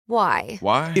Why?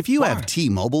 Why? If you have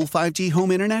T-Mobile 5G home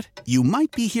internet, you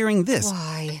might be hearing this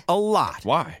Why? a lot.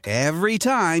 Why? Every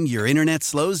time your internet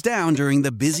slows down during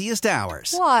the busiest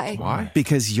hours. Why? Why?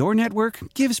 Because your network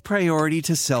gives priority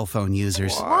to cell phone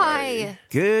users. Why?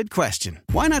 Good question.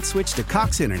 Why not switch to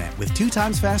Cox Internet with 2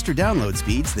 times faster download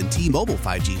speeds than T-Mobile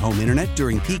 5G home internet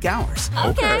during peak hours?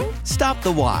 Okay. Stop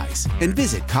the whys and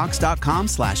visit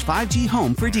cox.com/5G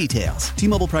home for details.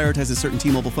 T-Mobile prioritizes certain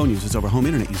T-Mobile phone users over home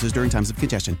internet users during times of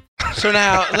congestion. So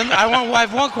now, I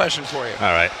have one question for you.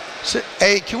 All right. So,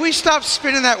 hey, can we stop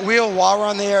spinning that wheel while we're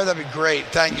on the air? That'd be great.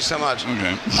 Thank you so much.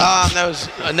 Okay. That was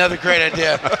another great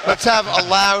idea. Let's have a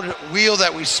loud wheel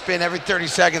that we spin every 30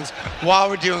 seconds while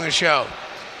we're doing a show.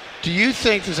 Do you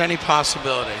think there's any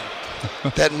possibility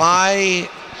that my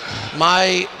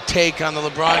take on the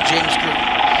LeBron James group?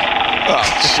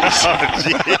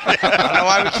 I don't know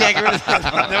why we can't get rid of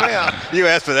that. There we are. You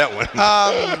asked for that one.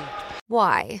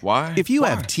 Why? Why? If you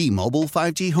have T-Mobile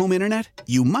 5G home internet,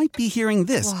 you might be hearing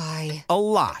this Why? a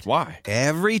lot. Why?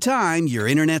 Every time your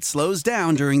internet slows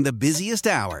down during the busiest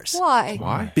hours. Why?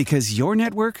 Why? Because your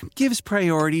network gives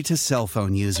priority to cell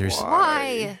phone users.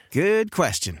 Why? Good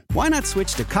question. Why not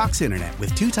switch to Cox Internet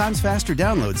with 2 times faster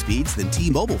download speeds than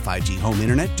T-Mobile 5G home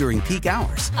internet during peak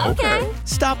hours? Okay.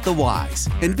 Stop the whys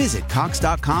and visit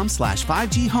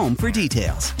cox.com/5G home for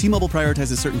details. T-Mobile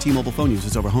prioritizes certain T-Mobile phone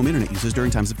users over home internet users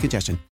during times of congestion.